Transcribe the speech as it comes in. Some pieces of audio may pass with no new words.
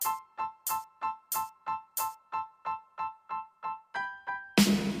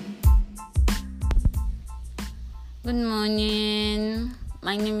Good morning.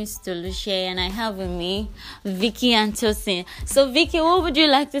 My name is Tolushe and I have with me Vicky and Tosin. So Vicky, what would you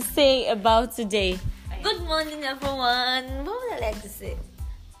like to say about today? Good morning, everyone. What would I like to say?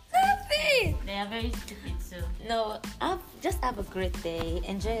 Nothing. They are very stupid too. No, just have a great day.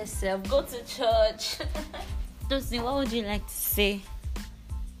 Enjoy yourself. Go to church. Tosin, what would you like to say?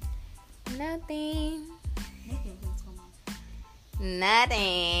 Nothing.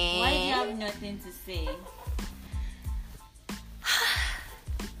 Nothing. Why do you have nothing to say?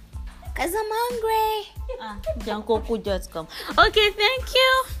 Because I'm hungry. Janko could just come. Okay, thank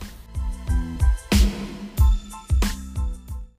you.